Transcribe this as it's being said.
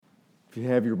If you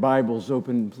have your Bibles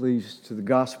open, please, to the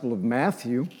Gospel of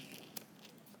Matthew.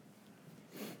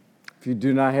 If you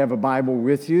do not have a Bible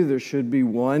with you, there should be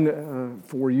one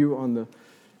for you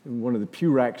in one of the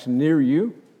pew racks near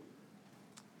you.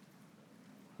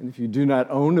 And if you do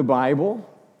not own a Bible,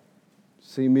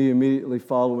 see me immediately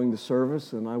following the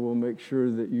service, and I will make sure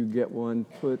that you get one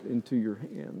put into your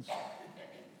hands.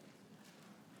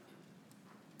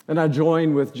 And I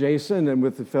join with Jason and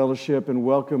with the fellowship in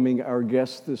welcoming our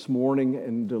guests this morning,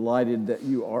 and delighted that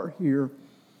you are here.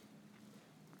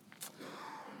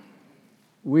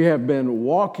 We have been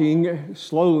walking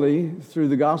slowly through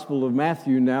the Gospel of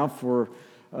Matthew now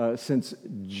since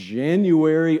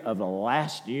January of the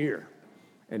last year.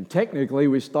 And technically,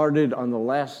 we started on the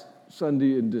last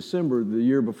Sunday in December the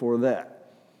year before that.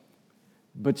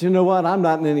 But you know what? I'm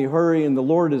not in any hurry, and the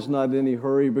Lord is not in any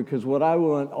hurry, because what I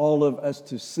want all of us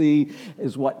to see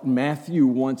is what Matthew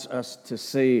wants us to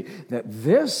see, that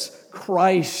this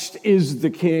Christ is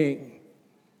the King.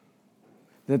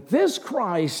 That this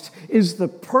Christ is the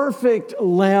perfect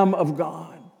Lamb of God.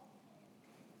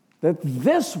 That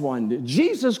this one,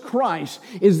 Jesus Christ,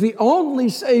 is the only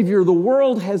Savior the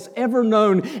world has ever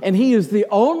known, and He is the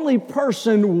only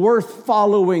person worth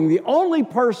following, the only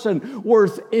person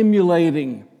worth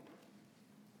emulating.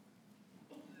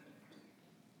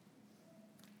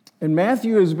 And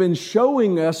Matthew has been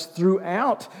showing us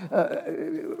throughout,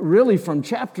 really from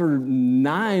chapter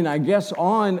 9, I guess,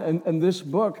 on in this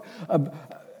book,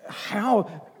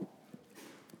 how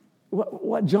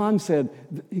what John said,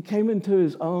 He came into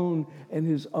His own, and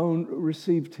His own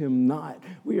received Him not.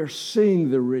 We are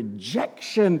seeing the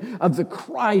rejection of the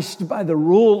Christ by the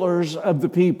rulers of the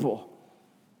people.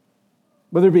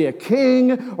 Whether it be a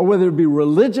king or whether it be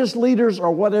religious leaders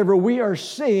or whatever, we are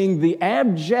seeing the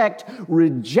abject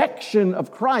rejection of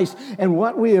Christ. And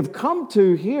what we have come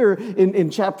to here in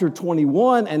chapter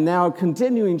 21 and now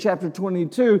continuing chapter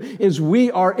 22 is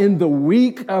we are in the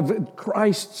week of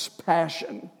Christ's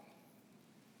passion.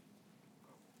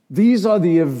 These are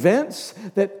the events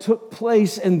that took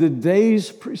place in the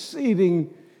days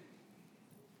preceding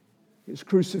His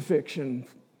crucifixion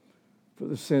for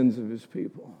the sins of His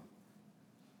people.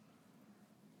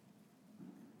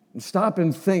 And stop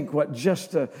and think what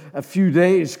just a few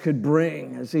days could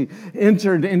bring as He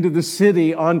entered into the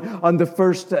city on the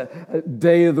first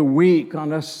day of the week,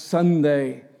 on a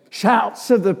Sunday. Shouts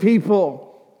of the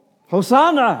people,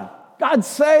 Hosanna, God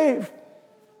save.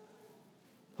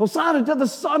 Hosanna to the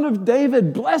Son of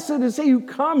David. Blessed is He who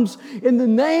comes in the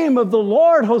name of the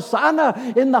Lord.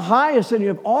 Hosanna in the highest. And you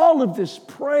have all of this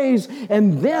praise.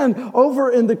 And then over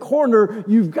in the corner,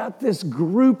 you've got this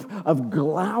group of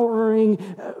glowering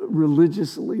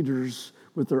religious leaders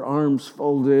with their arms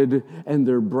folded and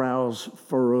their brows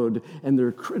furrowed and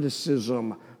their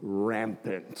criticism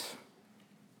rampant.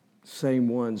 Same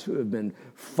ones who have been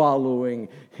following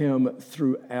Him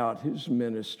throughout His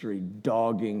ministry,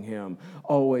 dogging Him,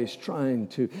 always trying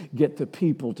to get the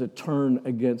people to turn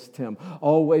against Him,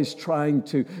 always trying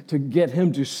to get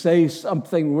Him to say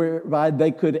something whereby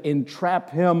they could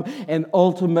entrap Him and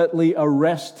ultimately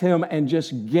arrest Him and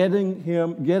just get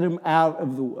him out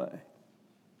of the way.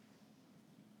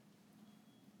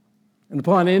 And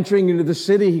upon entering into the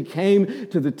city, He came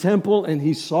to the temple and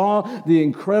He saw the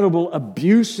incredible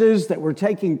abuses that were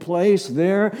taking place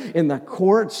there in the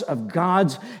courts of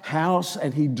God's house.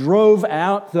 And He drove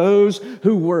out those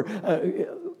who were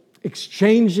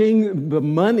exchanging the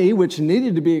money which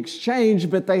needed to be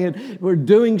exchanged, but they were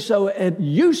doing so at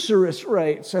usurious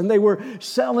rates. And they were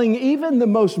selling even the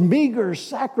most meager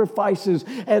sacrifices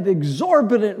at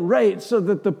exorbitant rates, so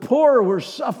that the poor were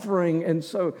suffering, and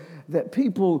so that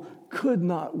people could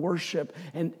not worship,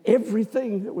 and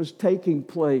everything that was taking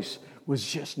place was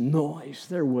just noise.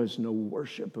 There was no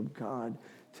worship of God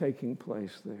taking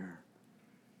place there.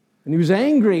 And He was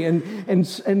angry,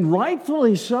 and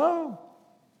rightfully so.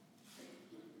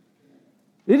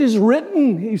 It is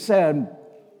written, He said,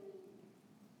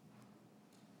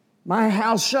 my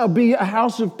house shall be a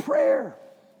house of prayer.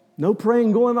 No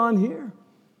praying going on here.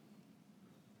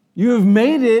 You have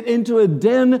made it into a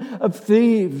den of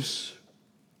thieves.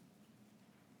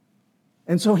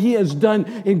 And so He has done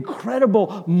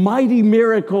incredible, mighty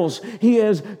miracles. He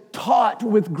has taught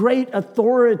with great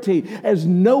authority as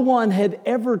no one had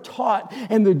ever taught.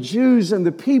 And the Jews and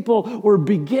the people were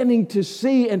beginning to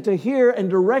see and to hear and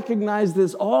to recognize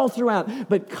this all throughout.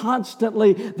 But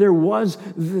constantly there was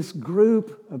this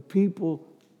group of people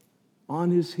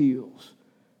on His heels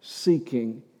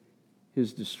seeking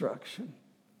His destruction.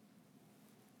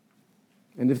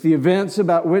 And if the events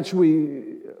about which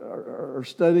we are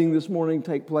studying this morning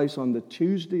take place on the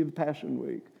Tuesday of Passion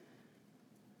Week,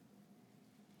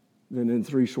 then in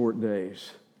 3 short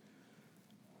days,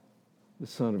 the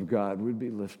Son of God would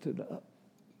be lifted up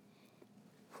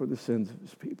for the sins of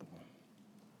his people.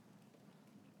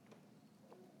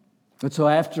 And so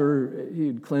after he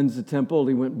had cleansed the temple,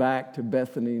 he went back to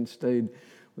Bethany and stayed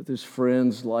with his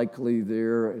friends, likely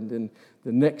there. And then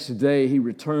the next day, he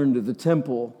returned to the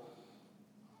temple.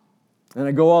 And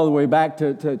I go all the way back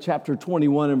to chapter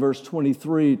 21 and verse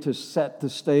 23 to set the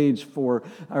stage for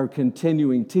our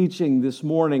continuing teaching this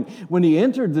morning. When he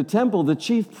entered the temple, the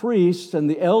chief priests and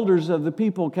the elders of the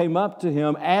people came up to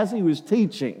him as he was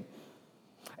teaching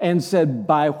and said,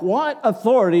 "By what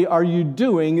authority are you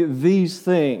doing these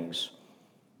things?"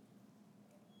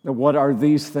 Now, what are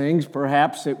these things?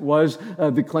 Perhaps it was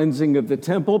the cleansing of the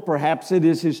temple. Perhaps it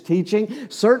is his teaching.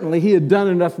 Certainly, he had done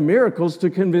enough miracles to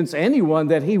convince anyone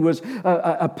that he was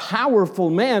a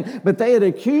powerful man, but they had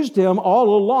accused him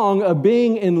all along of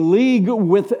being in league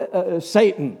with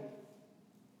Satan.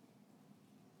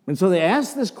 And so they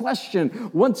asked this question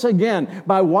once again,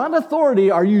 by what authority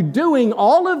are you doing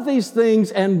all of these things,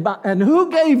 and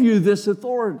who gave you this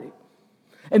authority?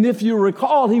 And if you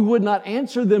recall, he would not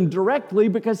answer them directly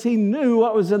because he knew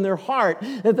what was in their heart,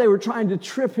 that they were trying to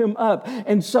trip him up.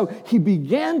 And so he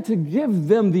began to give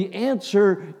them the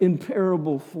answer in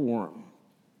parable form.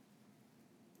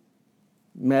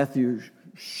 Matthew's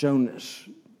shown us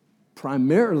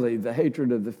primarily the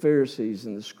hatred of the Pharisees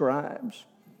and the scribes,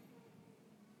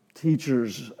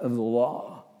 teachers of the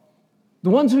law, the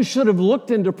ones who should have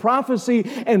looked into prophecy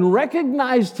and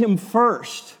recognized him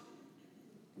first.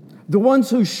 The ones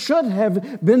who should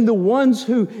have been the ones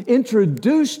who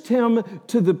introduced him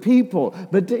to the people.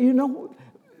 But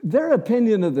their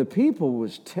opinion of the people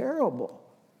was terrible.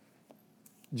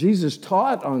 Jesus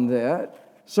taught on that.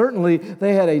 Certainly,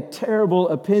 they had a terrible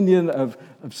opinion of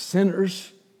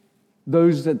sinners,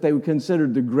 those that they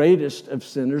considered the greatest of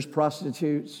sinners,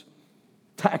 prostitutes,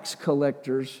 tax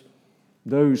collectors,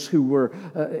 those who were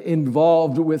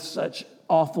involved with such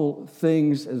awful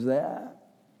things as that.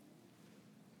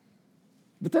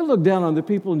 But they looked down on the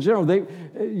people in general.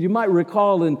 You might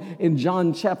recall in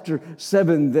John chapter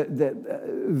 7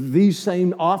 that these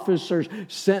same officers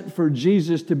sent for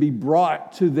Jesus to be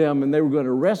brought to them, and they were going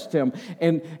to arrest him.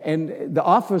 And the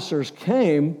officers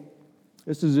came.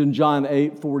 This is in John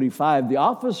 8:45. The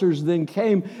officers then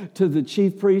came to the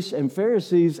chief priests and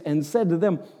Pharisees and said to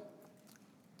them,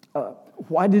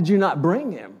 "Why did you not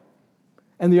bring him?"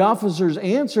 And the officers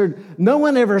answered, "No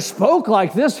one ever spoke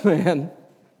like this man."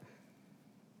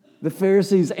 The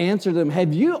Pharisees answered them,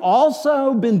 "Have you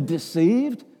also been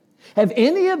deceived? Have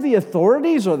any of the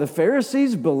authorities or the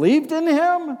Pharisees believed in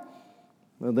him?"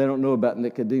 Well, they don't know about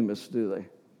Nicodemus, do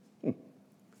they?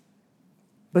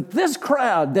 But this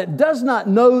crowd that does not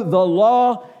know the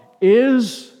law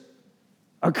is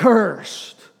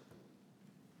accursed.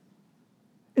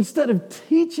 Instead of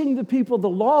teaching the people the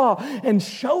law and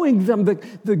showing them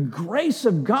the grace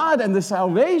of God and the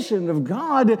salvation of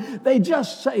God, they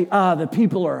just say, the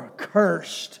people are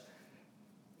accursed.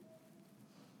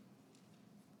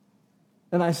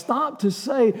 And I stop to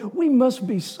say we must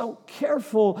be so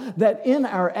careful that in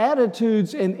our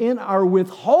attitudes and in our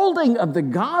withholding of the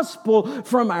gospel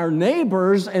from our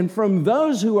neighbors and from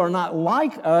those who are not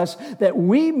like us, that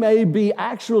we may be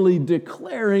actually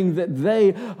declaring that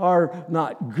they are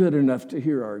not good enough to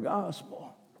hear our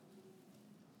gospel.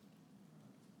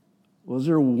 Was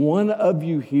there one of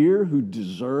you here who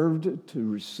deserved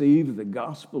to receive the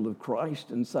gospel of Christ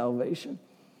and salvation?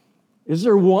 Is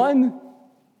there one?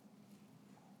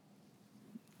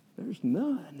 There's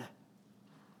none.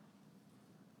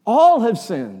 All have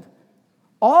sinned.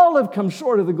 All have come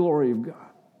short of the glory of God.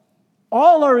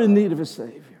 All are in need of a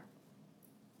Savior.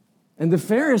 And the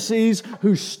Pharisees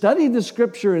who studied the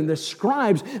Scripture and the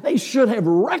scribes, they should have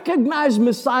recognized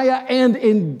Messiah, and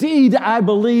indeed, I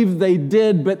believe they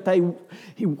did, but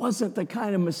he wasn't the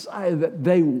kind of Messiah that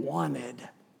they wanted.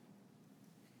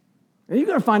 And you're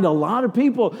going to find a lot of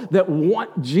people that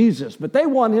want Jesus, but they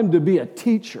want him to be a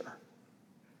teacher.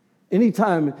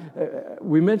 Anytime,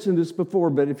 we mentioned this before,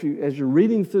 but as you're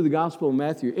reading through the Gospel of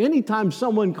Matthew, anytime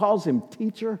someone calls him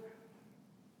teacher,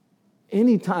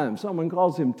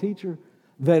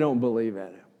 they don't believe in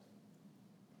him.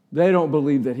 They don't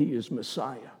believe that he is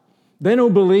Messiah. They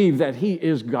don't believe that he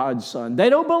is God's son. They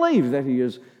don't believe that he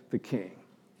is the king.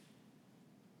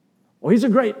 Well, he's a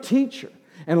great teacher.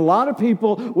 And a lot of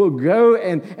people will go,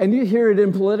 and you hear it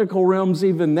in political realms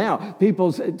even now.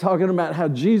 People talking about how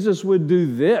Jesus would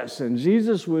do this and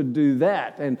Jesus would do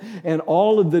that, and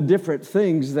all of the different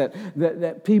things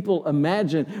that people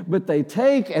imagine. But they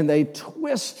take and they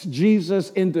twist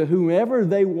Jesus into whomever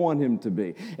they want him to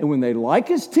be. And when they like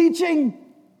his teaching,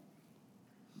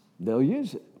 they'll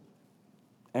use it.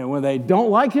 And when they don't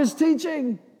like his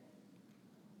teaching,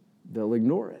 they'll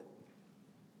ignore it.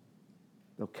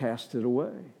 They'll cast it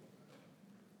away.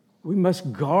 We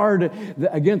must guard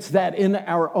against that in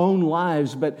our own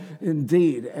lives, but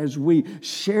indeed, as we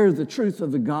share the truth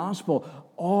of the gospel,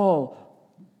 all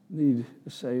need a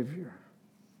Savior.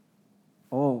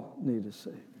 All need a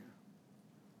Savior.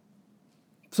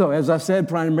 So, as I said,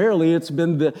 primarily it's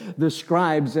been the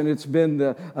scribes and it's been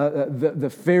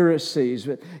the Pharisees.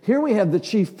 But here we have the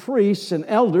chief priests and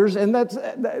elders, and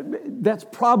that's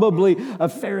probably a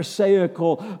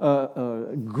Pharisaical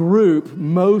group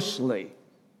mostly.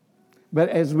 But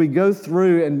as we go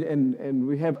through and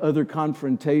we have other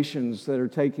confrontations that are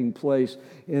taking place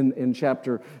in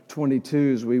chapter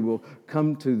 22 as we will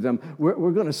come to them,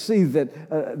 we're going to see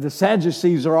that the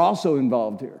Sadducees are also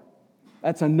involved here.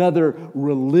 That's another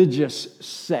religious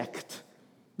sect.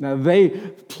 Now, they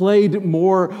played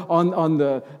more on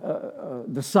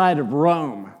the side of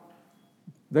Rome.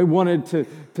 They wanted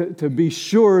to be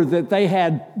sure that they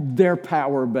had their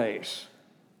power base,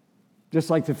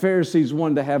 just like the Pharisees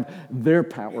wanted to have their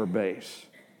power base.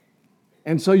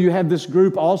 And so you have this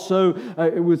group also,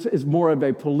 it's more of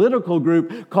a political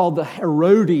group called the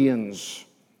Herodians.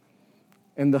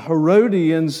 And the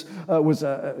Herodians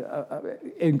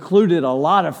included a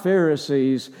lot of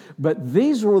Pharisees, but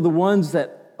these were the ones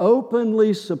that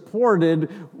openly supported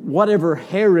whatever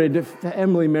Herod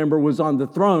family member was on the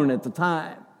throne at the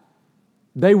time.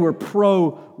 They were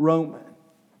pro-Roman.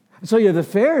 So you have the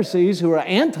Pharisees who are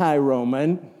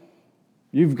anti-Roman.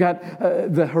 You've got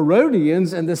the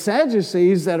Herodians and the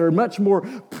Sadducees that are much more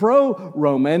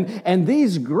pro-Roman, and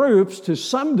these groups, to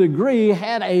some degree,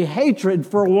 had a hatred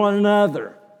for one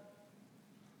another.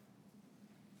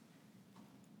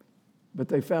 But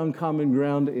they found common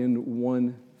ground in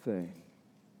one thing.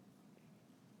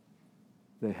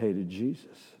 They hated Jesus.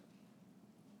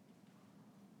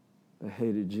 They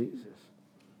hated Jesus.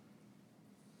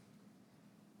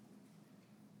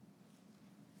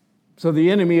 So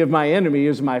the enemy of my enemy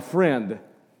is my friend.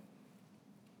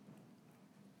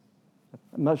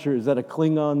 I'm not sure, is that a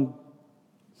Klingon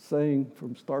saying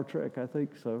from Star Trek? I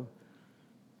think so.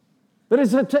 But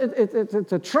it's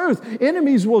a truth.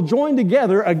 Enemies will join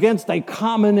together against a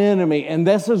common enemy, and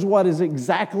this is what is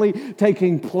exactly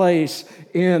taking place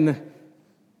in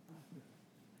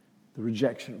the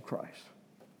rejection of Christ.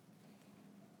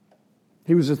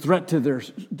 He was a threat to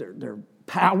their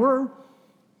power.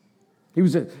 He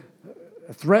was a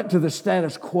threat to the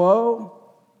status quo.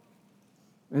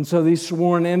 And so these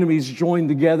sworn enemies joined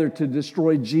together to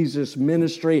destroy Jesus'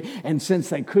 ministry. And since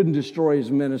they couldn't destroy his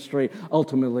ministry,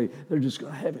 ultimately, they're just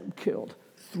going to have him killed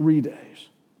 3 days.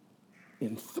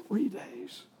 In 3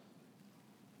 days.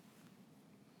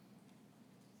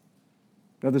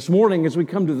 Now this morning, as we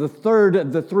come to the third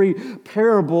of the 3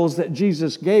 parables that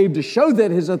Jesus gave to show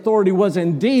that his authority was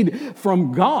indeed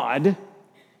from God,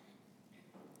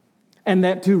 and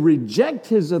that to reject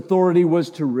his authority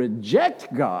was to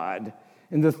reject God.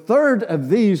 In the third of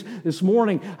these this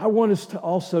morning, I want us to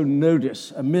also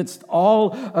notice, amidst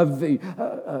all of the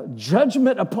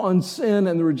judgment upon sin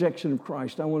and the rejection of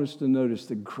Christ, I want us to notice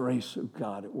the grace of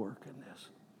God at work in this.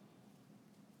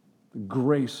 The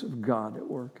grace of God at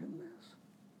work in this.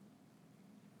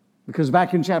 Because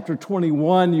back in chapter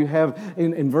 21, you have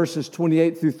in verses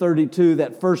 28 through 32,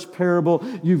 that first parable,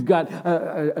 you've got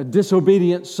a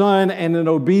disobedient son and an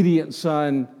obedient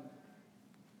son.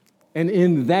 And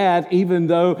in that, even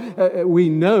though we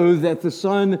know that the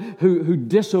son who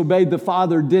disobeyed the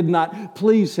father did not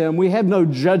please him, we have no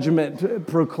judgment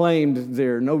proclaimed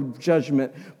there, no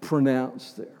judgment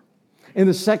pronounced there. In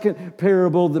the second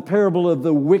parable, the parable of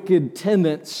the wicked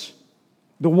tenants,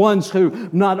 the ones who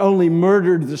not only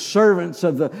murdered the servants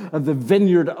of the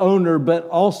vineyard owner, but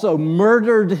also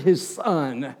murdered his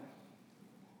son.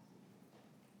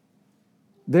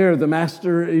 There, the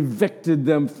master evicted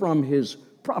them from his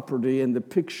property, and the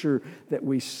picture that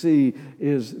we see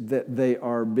is that they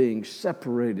are being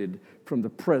separated from the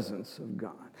presence of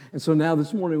God. And so now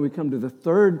this morning we come to the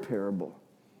third parable.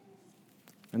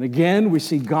 And again, we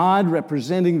see God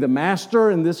representing the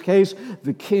master, in this case,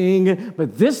 the king.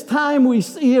 But this time we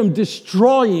see him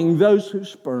destroying those who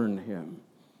spurn him.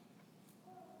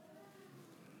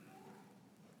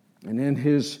 And in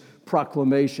his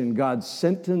proclamation, God's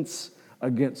sentence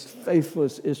against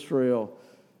faithless Israel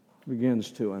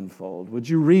begins to unfold. Would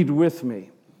you read with me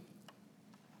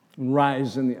and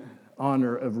rise in the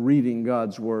honor of reading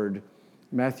God's word?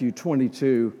 Matthew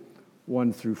 22,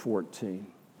 1 through 14.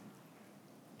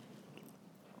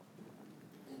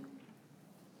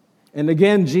 And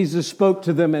again, Jesus spoke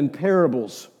to them in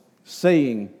parables,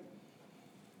 saying,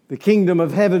 The kingdom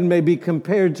of heaven may be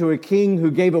compared to a king who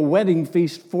gave a wedding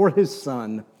feast for his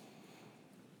son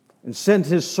and sent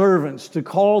his servants to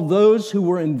call those who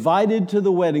were invited to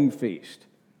the wedding feast,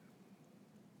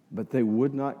 but they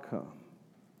would not come.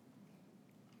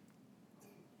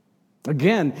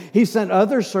 Again, he sent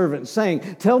other servants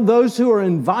saying, tell those who are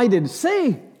invited,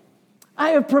 see, I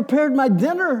have prepared my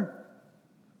dinner.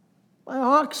 My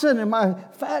oxen and my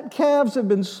fat calves have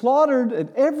been slaughtered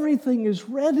and everything is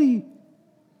ready.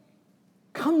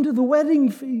 Come to the wedding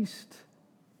feast.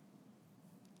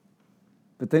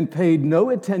 But then paid no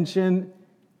attention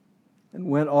and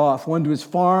went off, one to his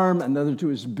farm, another to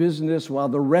his business, while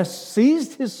the rest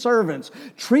seized his servants,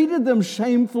 treated them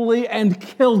shamefully, and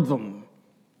killed them.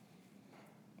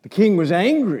 The king was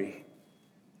angry.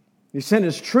 He sent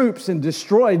his troops and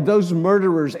destroyed those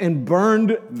murderers and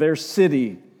burned their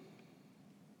city.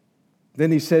 Then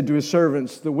he said to his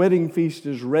servants, the wedding feast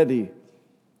is ready,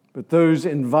 but those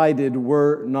invited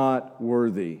were not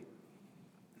worthy.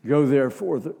 Go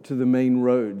therefore to the main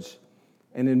roads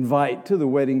and invite to the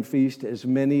wedding feast as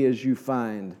many as you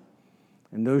find.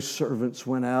 And those servants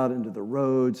went out into the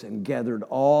roads and gathered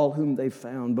all whom they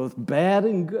found, both bad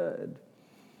and good.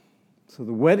 So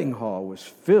the wedding hall was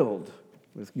filled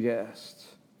with guests.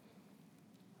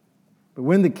 But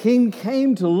when the king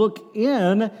came to look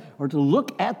in, or to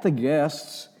look at the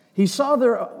guests, he saw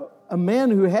there a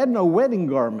man who had no wedding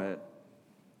garment.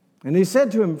 And he said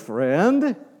to him,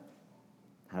 friend,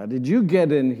 how did you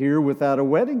get in here without a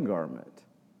wedding garment?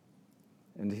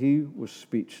 And he was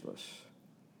speechless.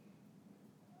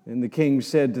 Then the king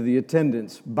said to the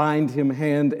attendants, bind him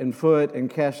hand and foot and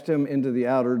cast him into the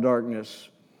outer darkness.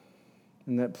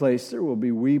 In that place there will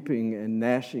be weeping and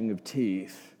gnashing of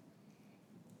teeth.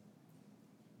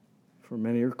 For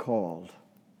many are called,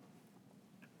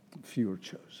 few are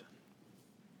chosen.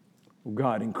 Oh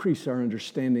God, increase our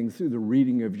understanding through the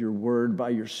reading of your word. By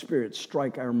your Spirit,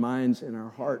 strike our minds and our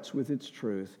hearts with its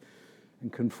truth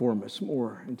and conform us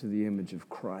more into the image of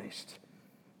Christ,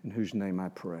 in whose name I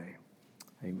pray.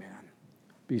 Amen.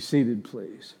 Be seated,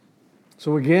 please.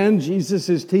 So again, Jesus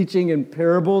is teaching in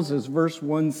parables, as verse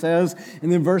 1 says,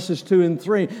 and then verses 2 and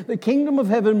 3. The kingdom of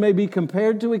heaven may be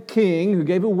compared to a king who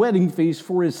gave a wedding feast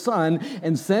for his son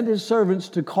and sent his servants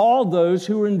to call those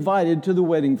who were invited to the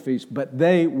wedding feast, but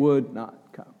they would not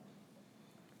come.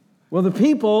 Well, the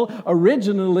people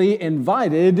originally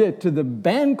invited to the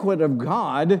banquet of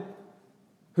God,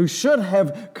 who should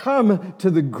have come to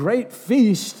the great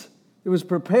feast that was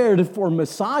prepared for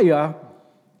Messiah,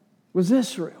 was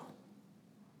Israel.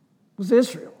 Was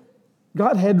Israel.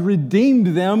 God had redeemed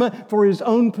them for his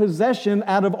own possession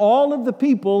out of all of the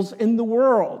peoples in the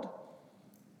world.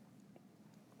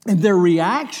 And their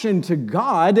reaction to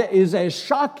God is as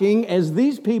shocking as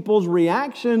these people's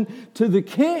reaction to the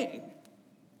king.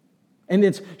 And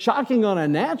it's shocking on a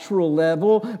natural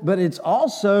level, but it's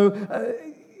also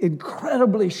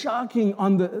incredibly shocking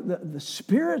on the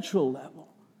spiritual level.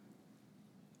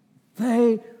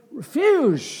 They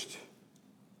refused.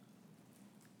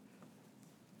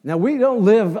 Now, we don't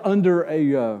live under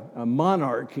a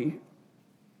monarchy,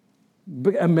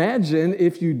 but imagine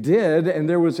if you did and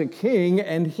there was a king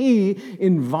and he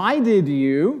invited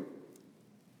you,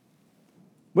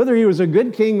 whether he was a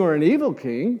good king or an evil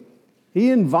king,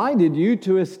 he invited you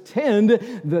to attend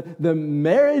the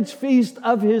marriage feast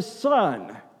of his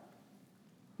son.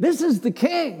 This is the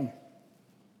king.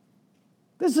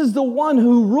 This is the one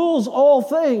who rules all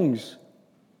things.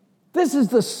 This is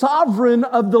the sovereign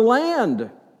of the land.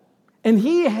 And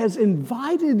he has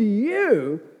invited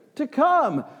you to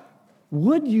come.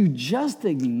 Would you just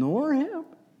ignore him?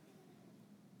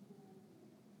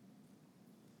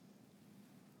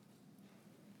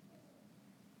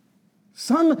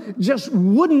 Some just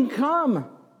wouldn't come.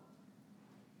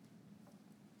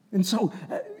 And so,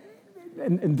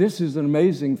 and this is an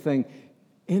amazing thing.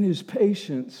 In his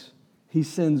patience, he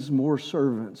sends more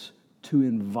servants to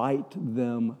invite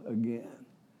them again.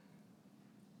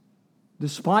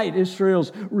 Despite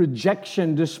Israel's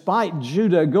rejection, despite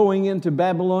Judah going into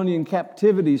Babylonian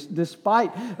captivities,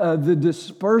 despite the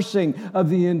dispersing of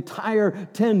the entire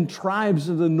 10 tribes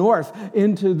of the north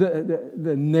into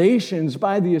the nations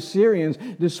by the Assyrians,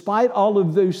 despite all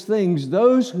of those things,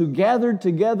 those who gathered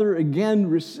together again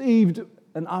received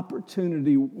an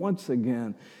opportunity once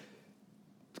again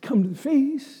to come to the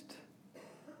feast.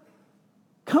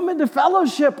 Come into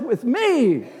fellowship with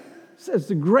me, says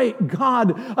the great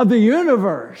God of the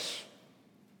universe,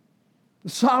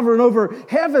 the sovereign over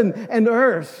heaven and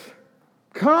earth.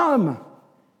 Come.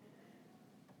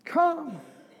 Come.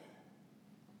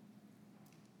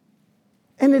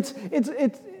 And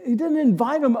he didn't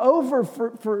invite them over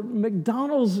for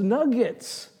McDonald's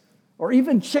nuggets or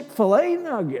even Chick-fil-A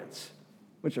nuggets,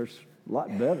 which are a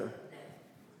lot better.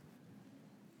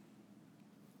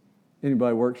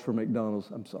 Anybody works for McDonald's?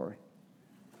 I'm sorry.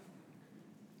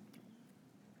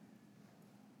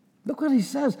 Look what he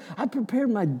says. I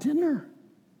prepared my dinner.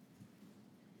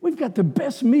 We've got the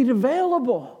best meat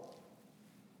available.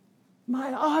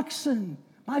 My oxen,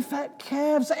 my fat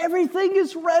calves, everything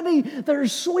is ready. There are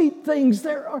sweet things.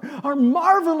 There are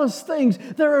marvelous things.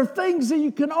 There are things that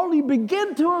you can only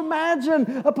begin to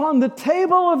imagine upon the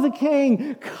table of the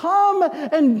King. Come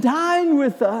and dine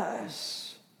with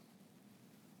us.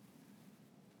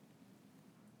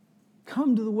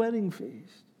 Come to the wedding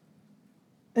feast.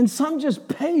 And some just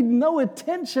paid no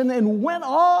attention and went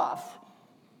off.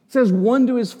 It says one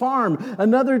to his farm,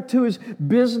 another to his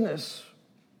business.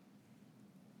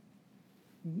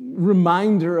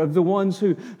 Reminder of the ones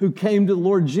who came to the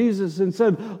Lord Jesus and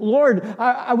said, Lord,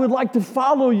 I would like to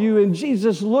follow you. And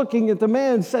Jesus, looking at the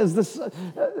man, says, the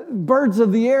birds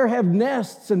of the air have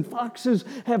nests and foxes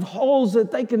have holes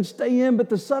that they can stay in, but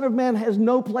the Son of Man has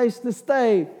no place to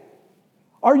stay.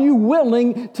 Are you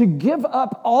willing to give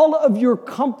up all of your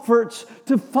comforts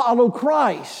to follow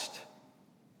Christ?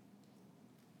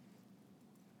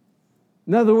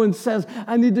 Another one says,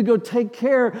 I need to go take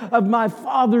care of my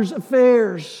Father's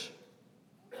affairs.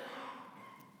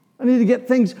 I need to get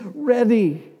things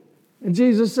ready. And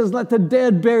Jesus says, let the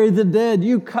dead bury the dead.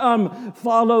 You come,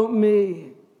 follow me.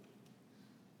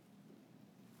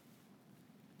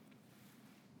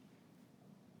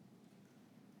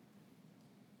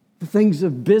 The things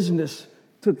of business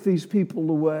took these people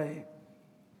away.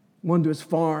 One to his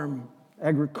farm,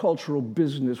 agricultural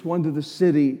business. One to the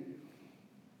city,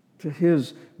 to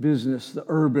his business, the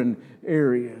urban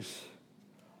areas.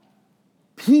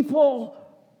 People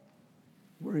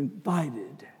were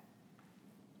invited,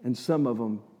 and some of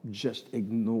them just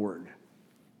ignored.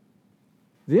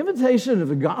 The invitation of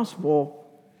the gospel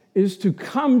is to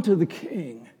come to the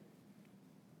King.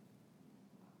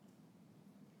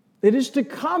 It is to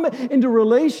come into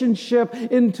relationship,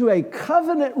 into a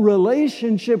covenant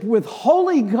relationship with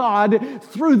holy God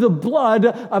through the blood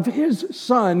of his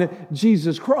Son,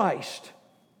 Jesus Christ.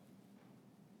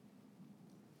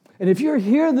 And if you're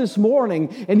here this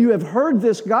morning and you have heard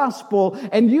this gospel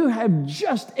and you have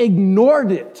just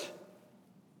ignored it,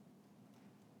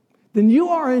 then you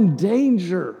are in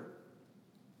danger,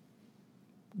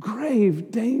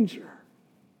 grave danger.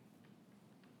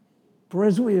 For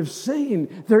as we have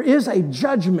seen, there is a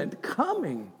judgment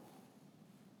coming.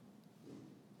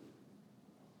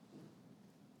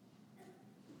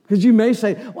 Because you may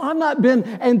say, well, I've not been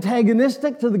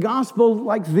antagonistic to the gospel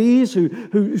like these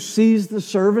who seized the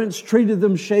servants, treated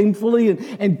them shamefully,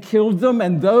 and killed them,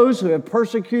 and those who have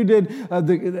persecuted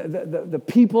the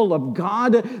people of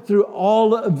God through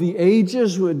all of the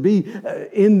ages would be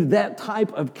in that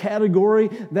type of category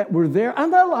that were there.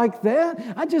 I'm not like that.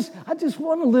 I just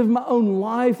want to live my own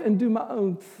life and do my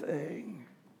own thing.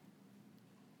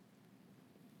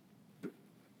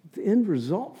 The end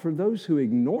result for those who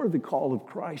ignore the call of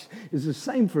Christ is the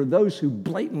same for those who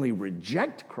blatantly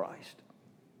reject Christ.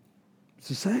 It's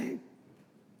the same.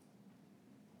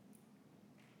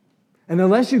 And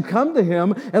unless you come to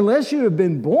him, unless you have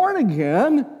been born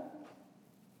again,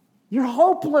 you're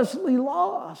hopelessly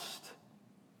lost.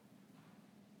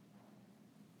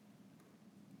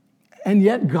 And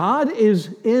yet God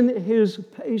is in his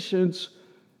patience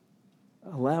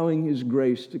allowing his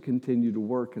grace to continue to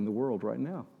work in the world right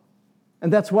now.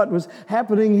 And that's what was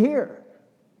happening here.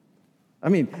 I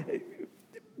mean,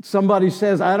 somebody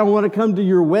says, I don't want to come to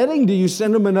your wedding. Do you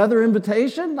send them another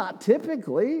invitation? Not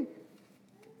typically.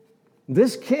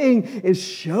 This king is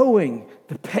showing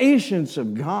the patience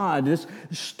of God. This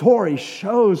story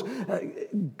shows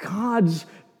God's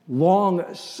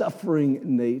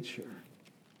long-suffering nature.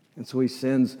 And so he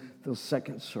sends those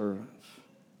second servants.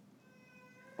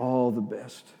 All the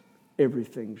best.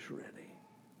 Everything's ready.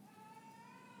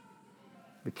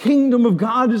 The kingdom of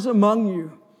God is among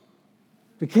you.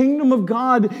 The kingdom of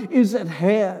God is at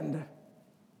hand.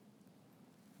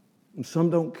 And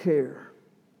some don't care.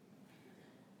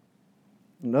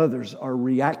 And others are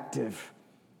reactive,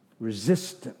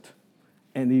 resistant,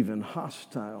 and even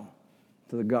hostile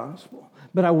to the gospel.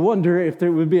 But I wonder if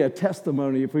there would be a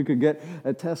testimony, if we could get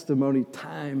a testimony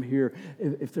time here,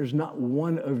 if there's not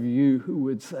one of you who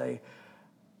would say,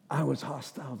 I was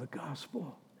hostile to the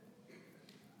gospel.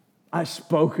 I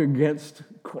spoke against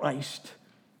Christ.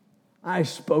 I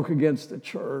spoke against the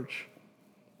church.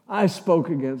 I spoke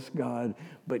against God,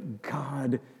 but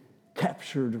God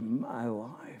captured my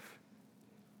life.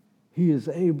 He is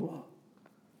able,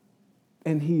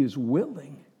 and he is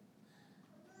willing.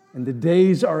 And the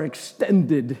days are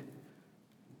extended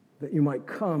that you might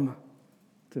come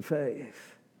to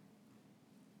faith.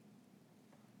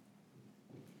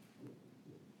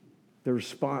 The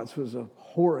response was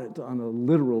abhorrent on a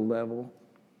literal level.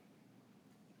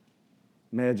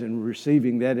 Imagine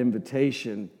receiving that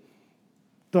invitation,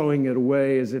 throwing it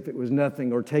away as if it was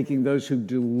nothing, or taking those who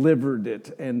delivered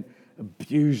it and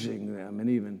abusing them and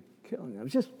even killing them.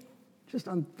 It's just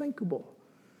unthinkable.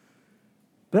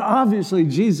 But obviously,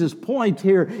 Jesus' point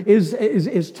here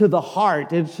is to the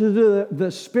heart. It's to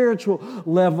the spiritual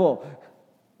level.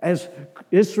 As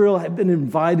Israel had been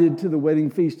invited to the wedding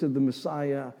feast of the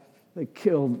Messiah, they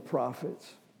killed the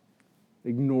prophets,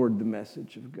 ignored the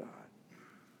message of God.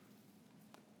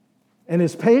 And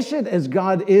as patient as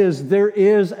God is, there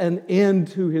is an end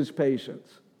to his patience.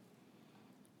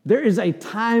 There is a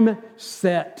time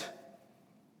set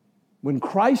when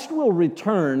Christ will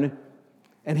return,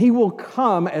 and he will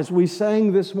come, as we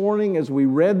sang this morning, as we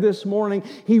read this morning,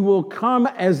 he will come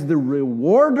as the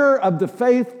rewarder of the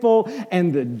faithful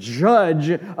and the judge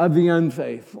of the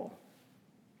unfaithful.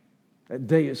 That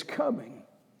day is coming.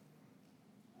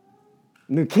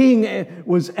 And the king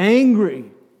was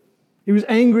angry. He was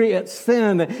angry at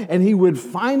sin, and he would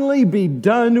finally be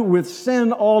done with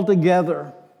sin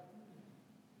altogether.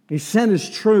 He sent his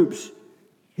troops.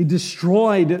 He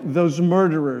destroyed those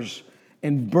murderers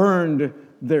and burned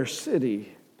their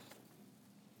city.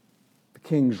 The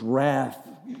king's wrath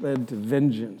led to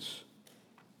vengeance.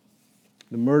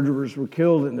 The murderers were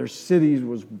killed and their cities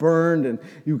was burned, and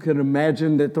you can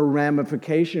imagine that the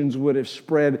ramifications would have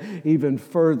spread even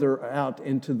further out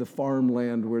into the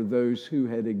farmland where those who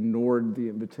had ignored the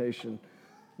invitation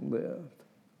lived.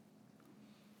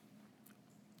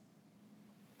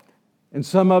 And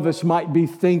some of us might be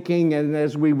thinking, and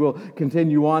as we will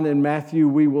continue on in Matthew,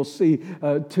 we will see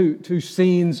two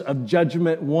scenes of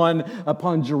judgment, one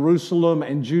upon Jerusalem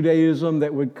and Judaism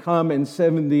that would come in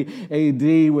 70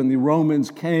 AD when the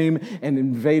Romans came and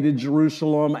invaded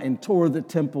Jerusalem and tore the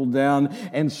temple down.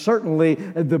 And certainly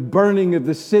the burning of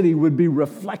the city would be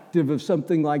reflective of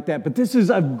something like that. But this is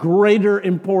of greater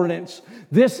importance.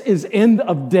 This is end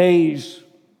of days.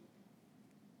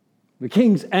 The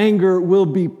king's anger will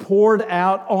be poured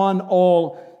out on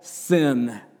all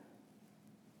sin.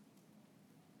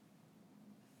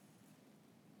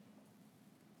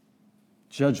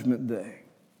 Judgment Day.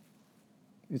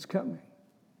 It's coming.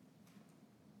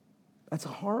 That's a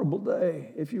horrible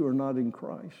day if you are not in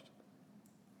Christ.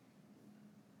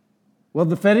 Well,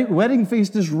 the wedding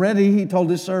feast is ready, he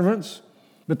told his servants.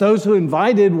 But those who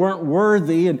invited weren't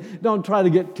worthy, and don't try to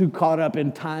get too caught up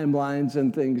in timelines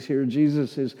and things here.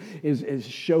 Jesus is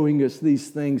showing us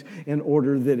these things in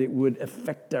order that it would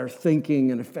affect our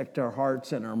thinking and affect our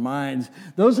hearts and our minds.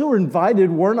 Those who were invited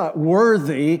were not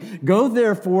worthy. Go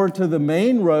therefore to the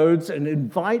main roads and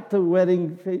invite to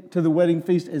the wedding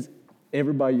feast as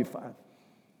everybody you find.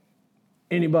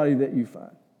 Anybody that you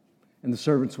find. And the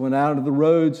servants went out of the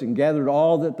roads and gathered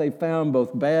all that they found,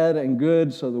 both bad and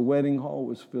good, so the wedding hall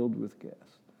was filled with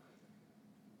guests.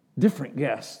 Different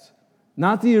guests.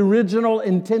 Not the original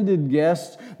intended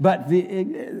guests, but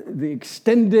the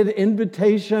extended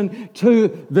invitation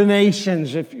to the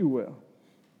nations, if you will.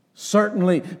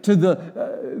 Certainly to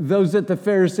those that the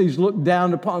Pharisees looked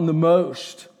down upon the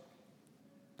most.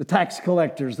 The tax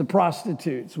collectors, the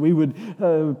prostitutes. We would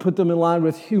put them in line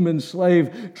with human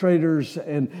slave traders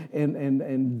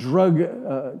and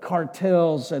drug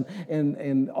cartels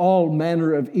and all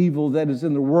manner of evil that is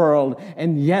in the world.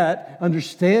 And yet,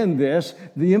 understand this,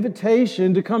 the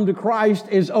invitation to come to Christ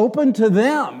is open to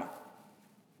them.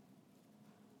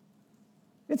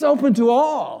 It's open to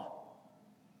all.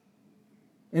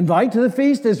 Invite to the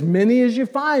feast as many as you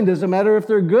find. Doesn't matter if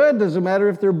they're good. Doesn't matter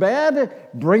if they're bad.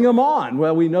 Bring them on.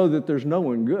 Well, we know that there's no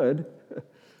one good.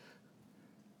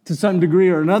 To some degree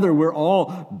or another, we're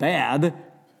all bad.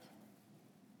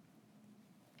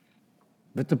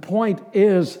 But the point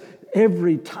is,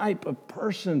 every type of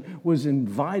person was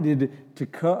invited to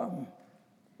come.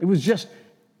 It was just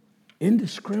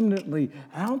indiscriminately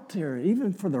out there,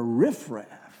 even for the riffraff.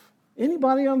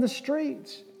 Anybody on the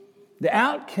streets, the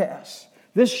outcasts.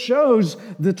 This shows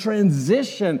the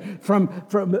transition from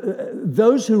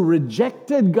those who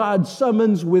rejected God's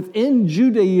summons within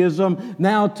Judaism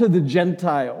now to the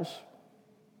Gentiles.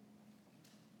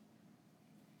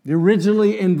 The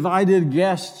originally invited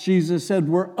guests, Jesus said,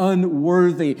 were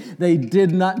unworthy. They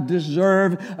did not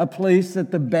deserve a place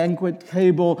at the banquet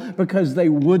table because they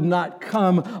would not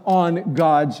come on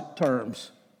God's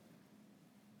terms.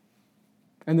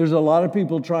 And there's a lot of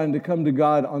people trying to come to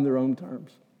God on their own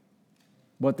terms.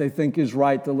 what they think is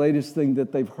right, the latest thing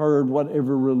that they've heard,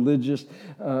 whatever religious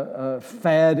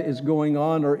fad is going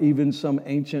on, or even some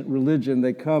ancient religion.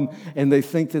 They come and they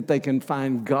think that they can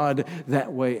find God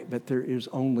that way, but there is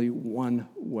only one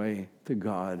way to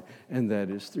God, and that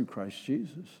is through Christ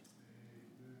Jesus.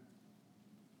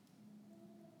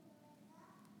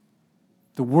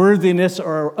 The worthiness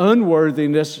or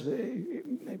unworthiness,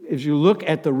 if you look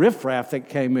at the riffraff that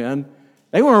came in,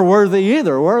 they weren't worthy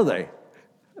either, were they?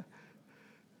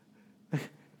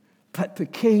 But the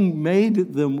king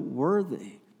made them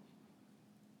worthy.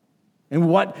 And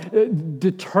what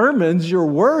determines your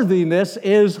worthiness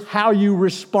is how you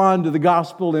respond to the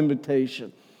gospel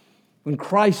invitation. When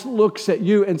Christ looks at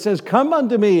you and says, "Come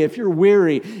unto me if you're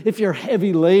weary, if you're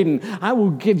heavy laden, I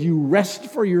will give you rest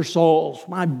for your souls.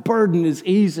 My burden is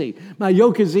easy. My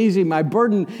yoke is easy. My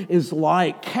burden is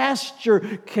light. Cast your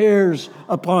cares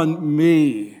upon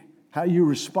me." How you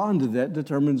respond to that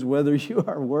determines whether you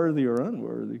are worthy or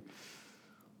unworthy.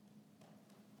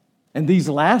 And these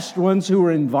last ones who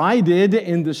were invited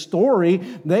in the story,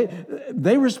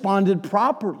 they responded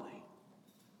properly.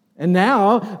 And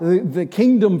now the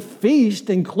kingdom feast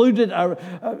included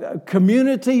a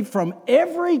community from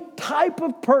every type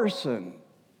of person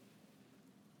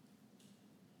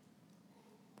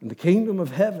in the kingdom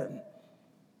of heaven.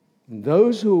 And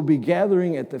those who will be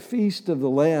gathering at the feast of the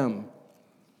Lamb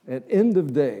at end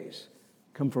of days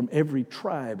come from every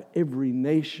tribe, every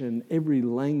nation, every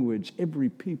language, every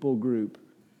people group,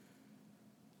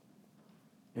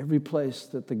 every place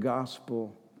that the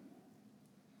gospel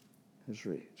has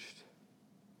reached,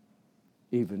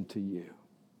 even to you.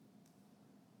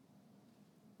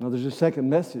 Now there's a second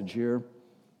message here.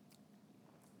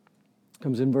 It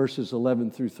comes in verses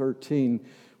 11 through 13.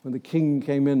 When the king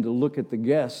came in to look at the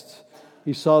guests,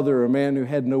 he saw there a man who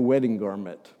had no wedding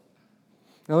garment.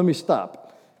 Now let me stop.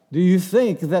 Do you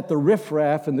think that the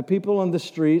riffraff and the people on the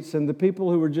streets and the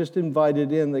people who were just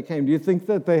invited in, they came, do you think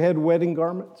that they had wedding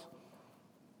garments?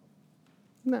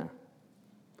 No.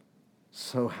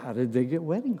 So how did they get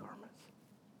wedding garments?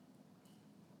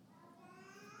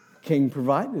 The king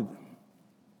provided them.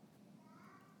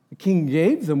 The king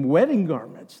gave them wedding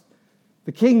garments.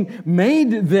 The king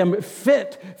made them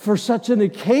fit for such an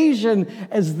occasion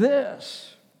as this.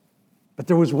 But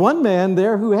there was one man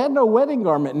there who had no wedding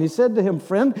garment, and he said to him,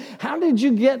 "Friend, how did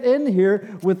you get in here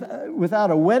without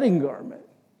a wedding garment?"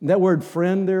 And that word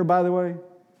 "friend" there, by the way,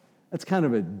 that's kind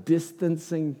of a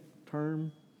distancing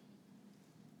term.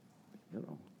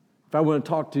 If I want to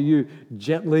talk to you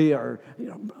gently, or,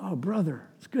 "Oh, brother,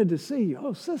 it's good to see you.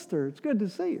 Oh, sister, it's good to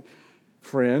see you.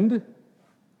 Friend,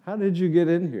 how did you get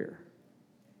in here?"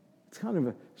 It's kind of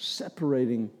a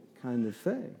separating kind of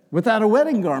thing. Without a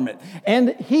wedding garment. And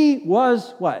he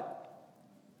was what?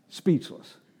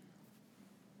 Speechless.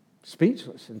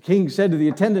 Speechless. And the king said to the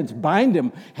attendants, "Bind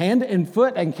him hand and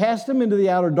foot and cast him into the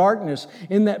outer darkness.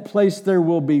 In that place there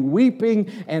will be weeping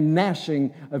and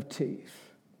gnashing of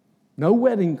teeth." No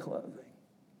wedding clothing,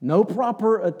 no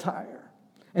proper attire.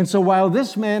 And so while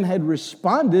this man had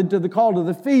responded to the call to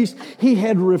the feast, he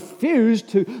had refused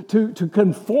to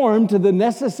conform to the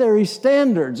necessary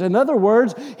standards. In other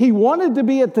words, he wanted to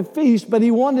be at the feast, but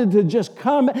he wanted to just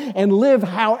come and live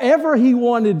however he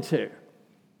wanted to.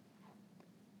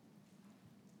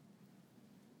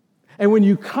 And when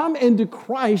you come into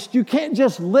Christ, you can't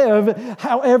just live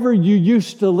however you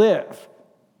used to live.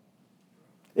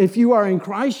 If you are in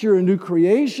Christ, you're a new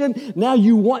creation. Now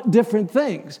you want different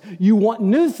things. You want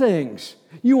new things.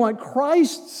 You want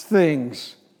Christ's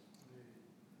things.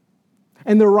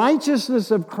 And the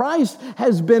righteousness of Christ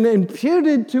has been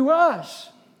imputed to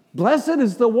us. Blessed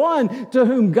is the one to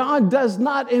whom God does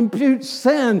not impute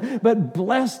sin, but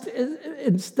blessed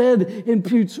instead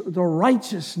imputes the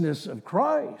righteousness of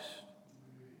Christ.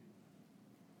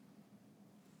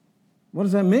 What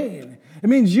does that mean? It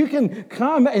means you can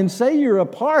come and say you're a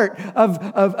part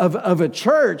of a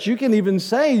church. You can even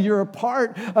say you're a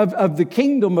part of the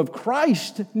kingdom of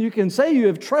Christ. You can say you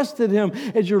have trusted Him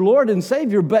as your Lord and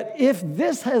Savior. But if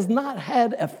this has not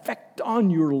had effect on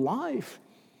your life,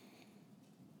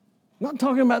 I'm not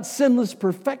talking about sinless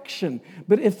perfection,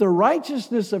 but if the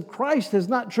righteousness of Christ has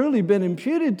not truly been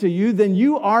imputed to you, then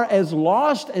you are as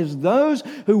lost as those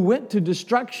who went to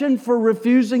destruction for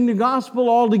refusing the gospel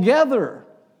altogether.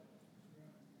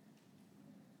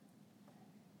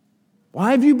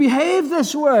 "Why have you behaved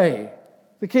this way?"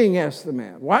 the king asked the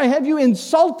man. "Why have you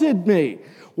insulted me?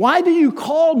 Why do you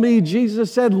call me,"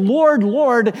 Jesus said, "Lord,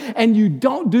 Lord, and you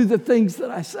don't do the things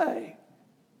that I say?"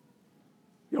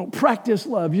 don't practice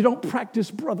love. You don't practice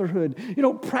brotherhood. You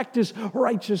don't practice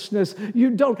righteousness.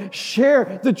 You don't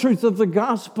share the truth of the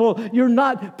gospel. You're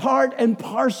not part and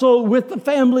parcel with the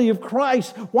family of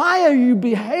Christ. Why are you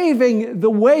behaving the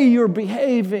way you're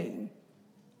behaving?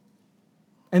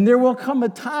 And there will come a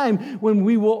time when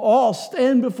we will all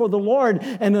stand before the Lord,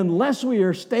 and unless we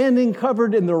are standing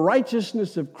covered in the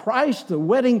righteousness of Christ, the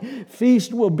wedding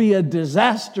feast will be a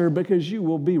disaster because you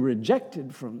will be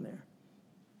rejected from there.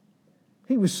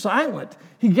 He was silent.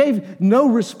 He gave no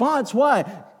response. Why?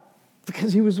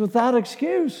 Because he was without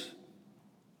excuse.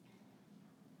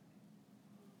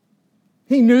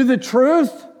 He knew the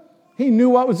truth. He knew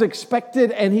what was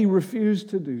expected, and he refused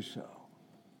to do so.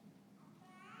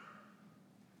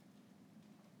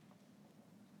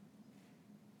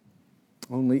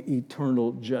 Only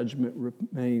eternal judgment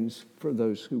remains for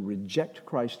those who reject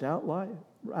Christ outright,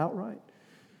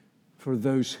 for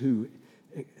those who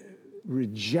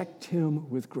reject him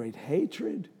with great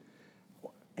hatred,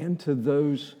 and to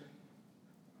those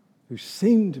who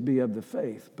seem to be of the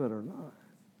faith but are not.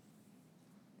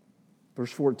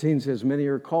 Verse 14 says, many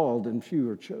are called and few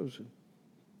are chosen.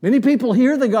 Many people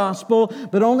hear the gospel,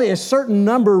 but only a certain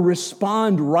number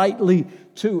respond rightly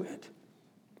to it.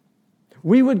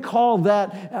 We would call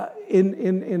that,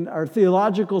 in our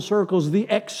theological circles, the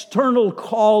external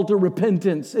call to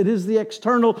repentance. It is the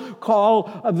external call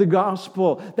of the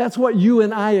gospel. That's what you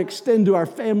and I extend to our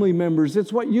family members.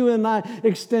 It's what you and I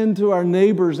extend to our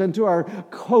neighbors and to our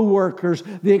co-workers.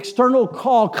 The external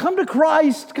call, come to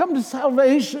Christ, come to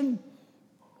salvation.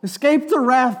 Escape the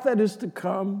wrath that is to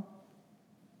come.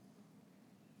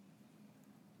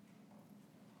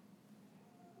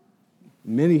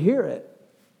 Many hear it,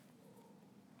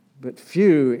 but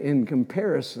few in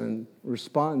comparison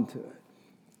respond to it.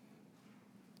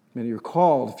 Many are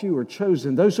called, few are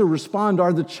chosen. Those who respond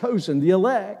are the chosen, the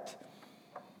elect.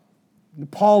 In the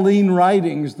Pauline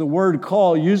writings, the word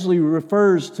call usually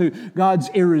refers to God's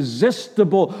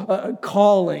irresistible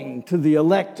calling to the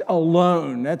elect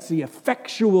alone. That's the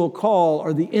effectual call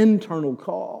or the internal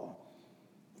call.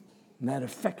 And that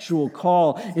effectual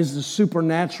call is the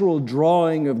supernatural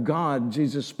drawing of God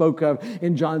Jesus spoke of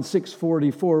in John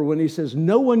 6:44 when he says,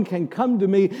 no one can come to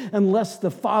me unless the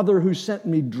Father who sent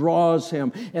me draws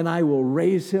him, and I will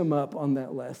raise him up on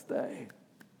that last day.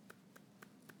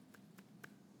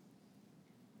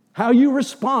 How you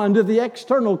respond to the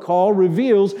external call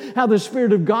reveals how the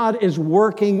Spirit of God is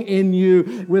working in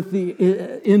you with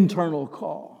the internal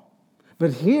call.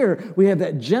 But here we have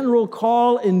that general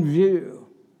call in view.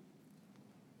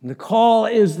 And the call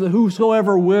is the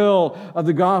whosoever will of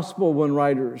the gospel, one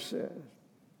writer says.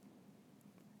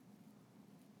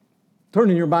 Turn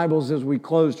in your Bibles as we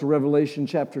close to Revelation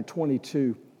chapter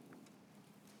 22.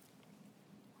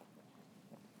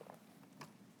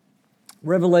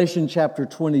 Revelation chapter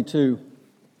 22.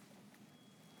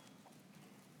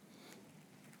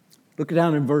 Look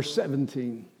down in verse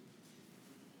 17.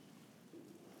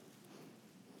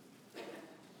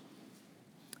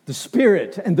 The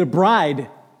Spirit and the bride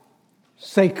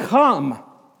say, come.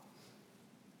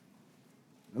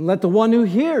 And let the one who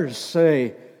hears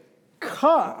say,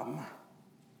 come.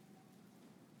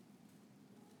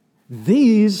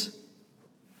 These,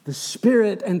 the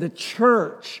Spirit and the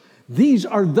church, these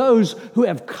are those who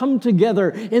have come together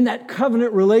in that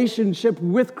covenant relationship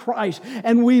with Christ.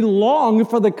 And we long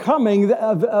for the coming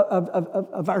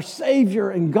of our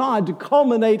Savior and God to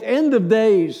culminate end of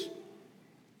days.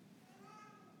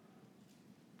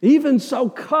 Even so,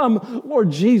 come, Lord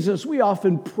Jesus, we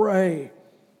often pray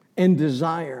and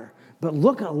desire. But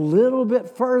look a little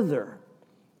bit further,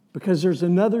 because there's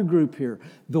another group here,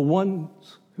 the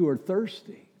ones who are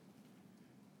thirsty.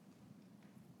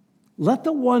 Let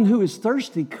the one who is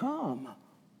thirsty come.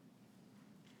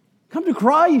 Come to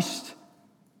Christ.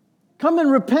 Come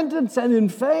in repentance and in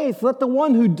faith. Let the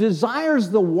one who desires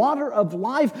the water of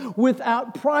life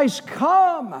without price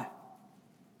come.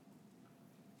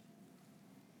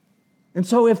 And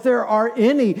so if there are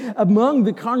any among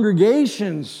the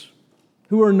congregations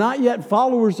who are not yet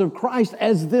followers of Christ,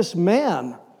 as this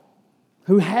man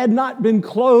who had not been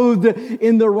clothed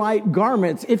in the right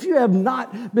garments, if you have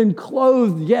not been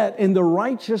clothed yet in the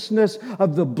righteousness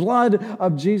of the blood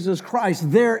of Jesus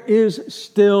Christ, there is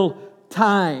still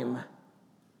time.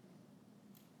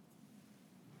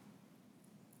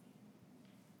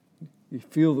 You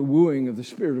feel the wooing of the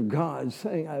Spirit of God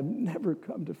saying, I've never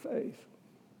come to faith.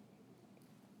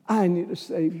 I need a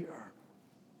Savior.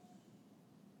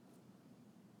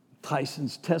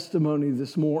 Tyson's testimony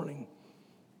this morning,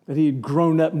 that he had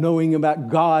grown up knowing about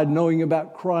God, knowing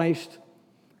about Christ.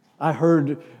 I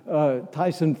heard,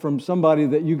 Tyson, from somebody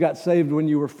that you got saved when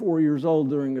you were 4 years old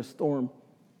during a storm.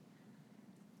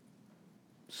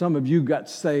 Some of you got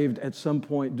saved at some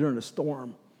point during a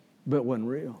storm, but it wasn't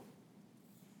real.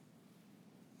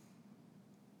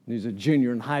 He's a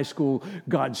junior in high school.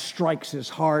 God strikes his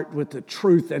heart with the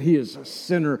truth that he is a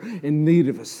sinner in need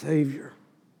of a Savior.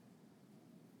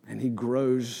 And he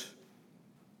grows.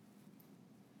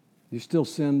 You still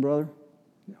sin, brother?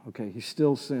 Okay, he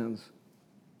still sins.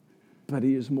 But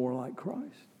he is more like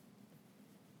Christ.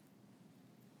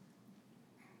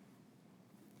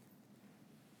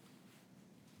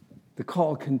 The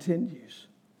call continues.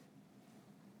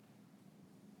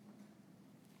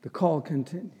 The call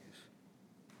continues.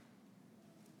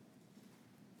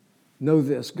 Know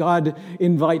this, God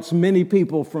invites many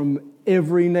people from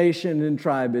every nation and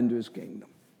tribe into his kingdom.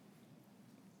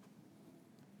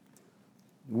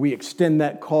 We extend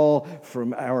that call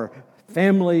from our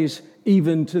families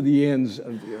even to the ends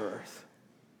of the earth.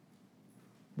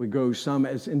 We go some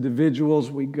as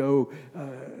individuals, we go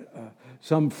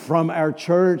some from our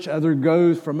church, other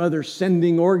goes from other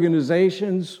sending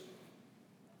organizations.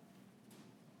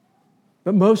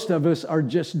 But most of us are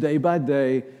just day by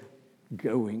day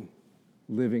going,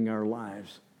 living our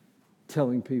lives,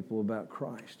 telling people about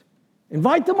Christ.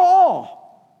 Invite them all.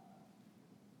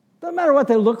 Doesn't matter what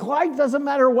they look like, doesn't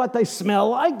matter what they smell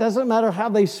like, doesn't matter how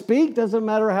they speak, doesn't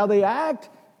matter how they act.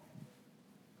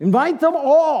 Invite them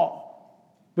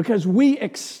all, because we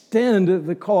extend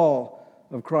the call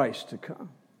of Christ to come.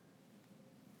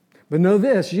 But know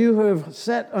this, you have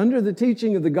sat under the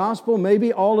teaching of the gospel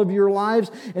maybe all of your lives,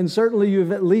 and certainly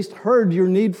you've at least heard your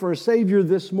need for a Savior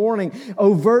this morning.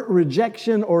 Overt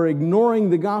rejection or ignoring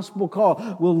the gospel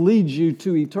call will lead you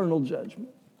to eternal judgment.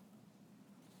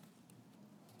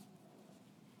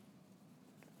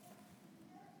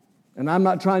 And I'm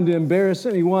not trying to embarrass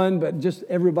anyone, but just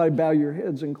everybody bow your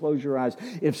heads and close your eyes.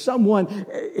 If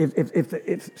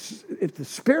the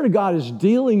Spirit of God is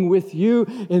dealing with you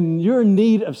in your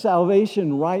need of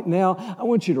salvation right now, I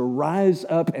want you to rise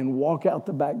up and walk out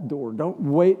the back door. Don't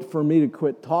wait for me to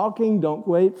quit talking. Don't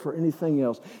wait for anything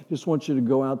else. Just want you to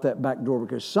go out that back door,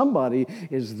 because somebody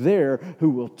is there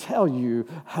who will tell you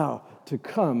how to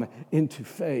come into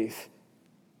faith.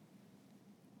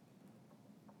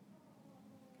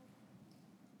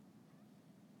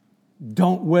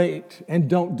 Don't wait and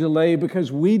don't delay,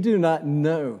 because we do not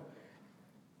know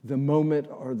the moment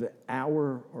or the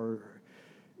hour or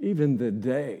even the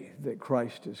day that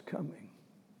Christ is coming.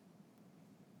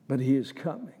 But he is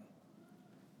coming.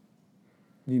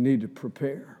 You need to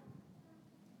prepare.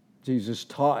 Jesus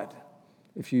taught,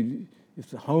 if the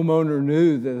homeowner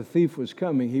knew that a thief was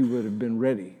coming, he would have been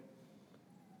ready.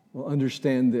 Well,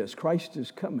 understand this. Christ is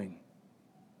coming.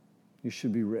 You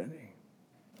should be ready.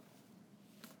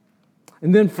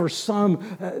 And then for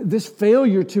some, this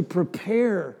failure to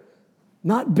prepare,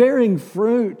 not bearing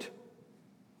fruit.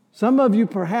 Some of you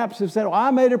perhaps have said, well,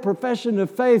 I made a profession of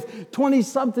faith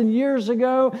 20-something years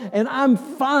ago, and I'm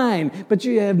fine. But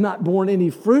you have not borne any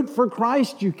fruit for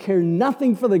Christ. You care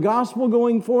nothing for the gospel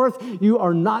going forth. You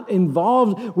are not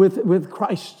involved with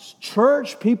Christ's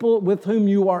church, people with whom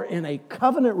you are in a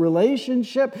covenant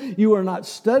relationship. You are not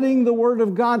studying the Word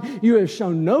of God. You have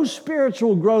shown no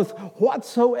spiritual growth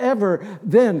whatsoever.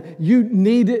 Then you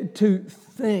need to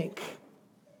think,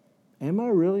 am I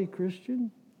really a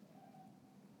Christian?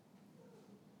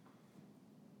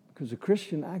 Because a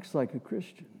Christian acts like a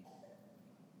Christian.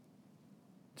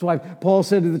 That's why Paul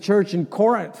said to the church in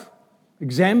Corinth,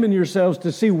 examine yourselves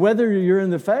to see whether you're in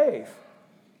the faith.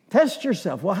 Test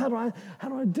yourself. Well, how do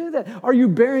I do that? Are you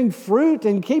bearing fruit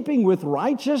in keeping with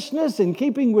righteousness, in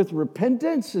keeping with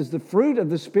repentance? Is the fruit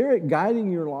of the Spirit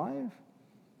guiding your life?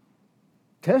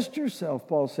 Test yourself,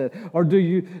 Paul said. Or do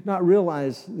you not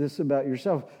realize this about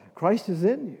yourself? Christ is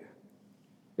in you.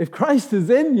 If Christ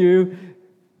is in you,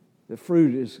 the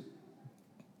fruit is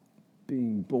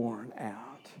being born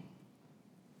out.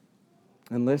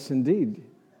 Unless indeed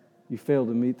you fail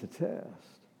to meet the test.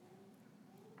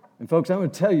 And folks, I'm going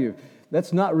to tell you,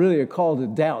 that's not really a call to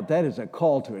doubt. That is a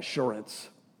call to assurance.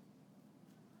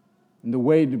 And the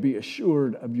way to be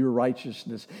assured of your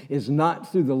righteousness is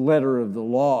not through the letter of the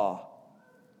law.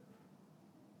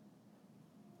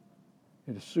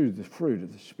 It is through the fruit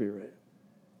of the Spirit.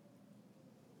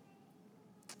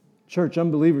 Church,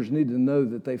 unbelievers need to know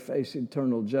that they face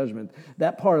eternal judgment.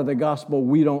 That part of the gospel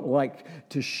we don't like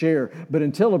to share. But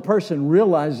until a person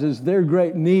realizes their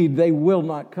great need, they will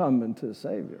not come into the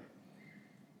Savior.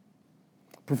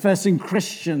 Professing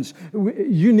Christians,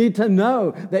 you need to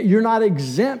know that you're not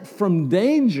exempt from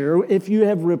danger if you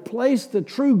have replaced the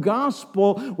true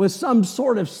gospel with some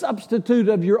sort of substitute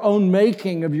of your own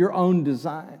making, of your own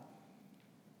design.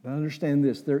 But understand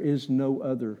this, there is no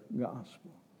other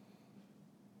gospel.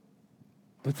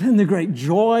 But then the great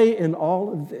joy in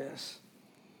all of this,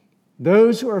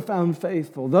 those who are found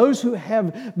faithful, those who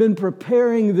have been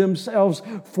preparing themselves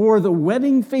for the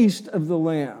wedding feast of the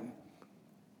Lamb,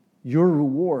 your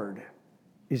reward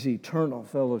is eternal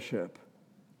fellowship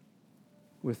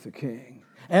with the King.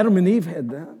 Adam and Eve had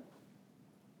that.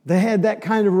 They had that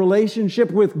kind of relationship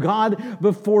with God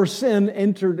before sin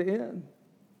entered in.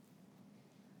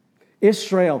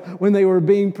 Israel, when they were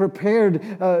being prepared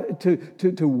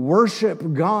to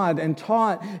worship God and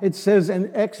taught, it says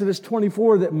in Exodus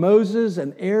 24 that Moses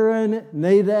and Aaron,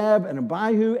 Nadab and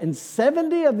Abihu and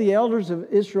 70 of the elders of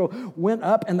Israel went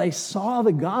up and they saw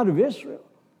the God of Israel.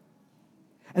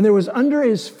 And there was under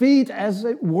his feet, as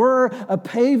it were, a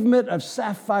pavement of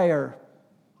sapphire,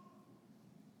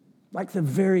 like the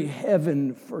very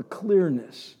heaven for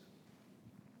clearness.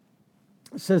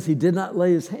 It says he did not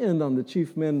lay his hand on the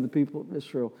chief men of the people of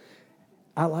Israel.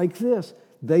 I like this.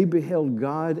 They beheld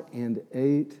God and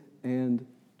ate and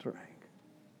drank.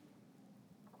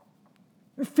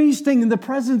 They're feasting in the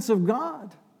presence of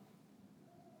God.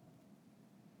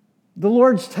 The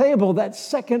Lord's table, that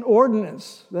second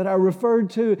ordinance that I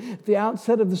referred to at the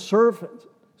outset of the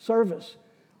service.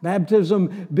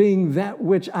 Baptism being that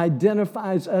which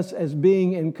identifies us as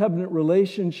being in covenant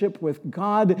relationship with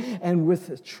God and with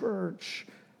the church.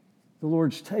 The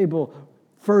Lord's table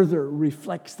further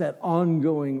reflects that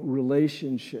ongoing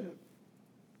relationship.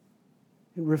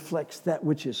 It reflects that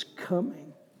which is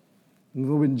coming.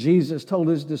 When Jesus told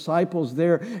his disciples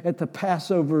there at the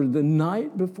Passover, the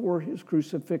night before his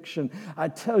crucifixion, I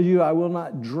tell you, I will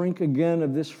not drink again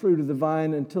of this fruit of the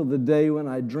vine until the day when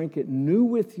I drink it new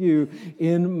with you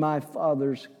in my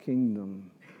Father's kingdom.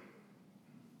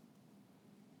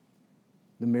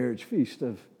 The marriage feast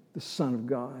of the Son of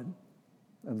God,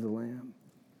 of the Lamb.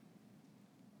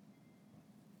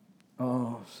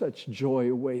 Oh, such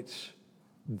joy awaits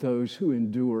those who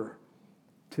endure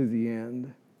to the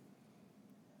end.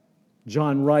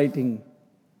 John writing,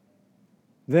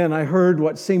 then I heard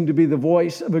what seemed to be the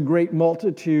voice of a great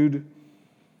multitude,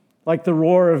 like the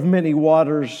roar of many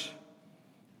waters,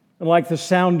 and like the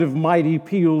sound of mighty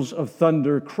peals of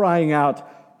thunder, crying out,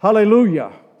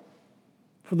 Hallelujah!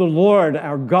 For the Lord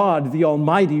our God, the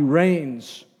Almighty,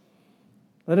 reigns.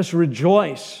 Let us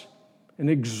rejoice and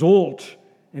exult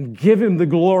and give him the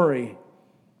glory.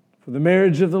 For the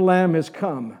marriage of the Lamb has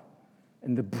come,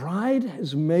 and the bride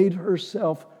has made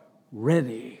herself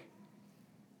ready.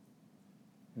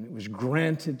 And it was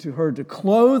granted to her to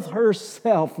clothe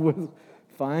herself with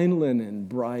fine linen,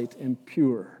 bright and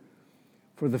pure.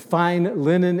 For the fine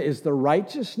linen is the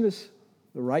righteous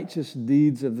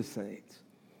deeds of the saints.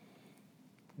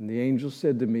 And the angel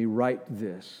said to me, write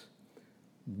this,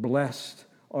 blessed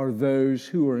are those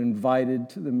who are invited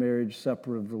to the marriage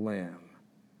supper of the Lamb.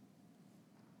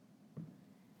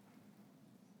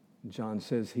 John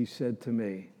says, he said to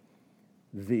me,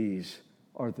 these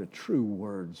are the true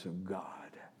words of God.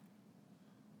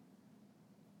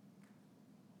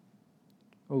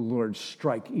 Oh Lord,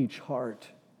 strike each heart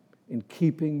in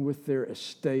keeping with their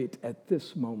estate at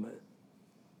this moment,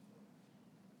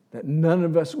 that none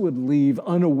of us would leave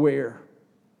unaware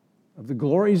of the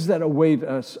glories that await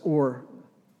us or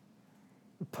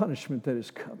the punishment that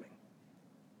is coming.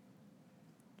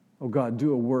 Oh God,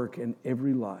 do a work in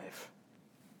every life.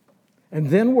 And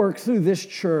then work through this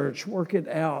church, work it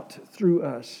out through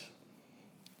us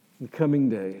in the coming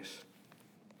days,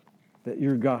 that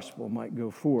your gospel might go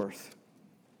forth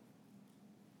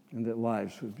and that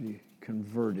lives would be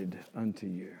converted unto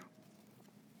you.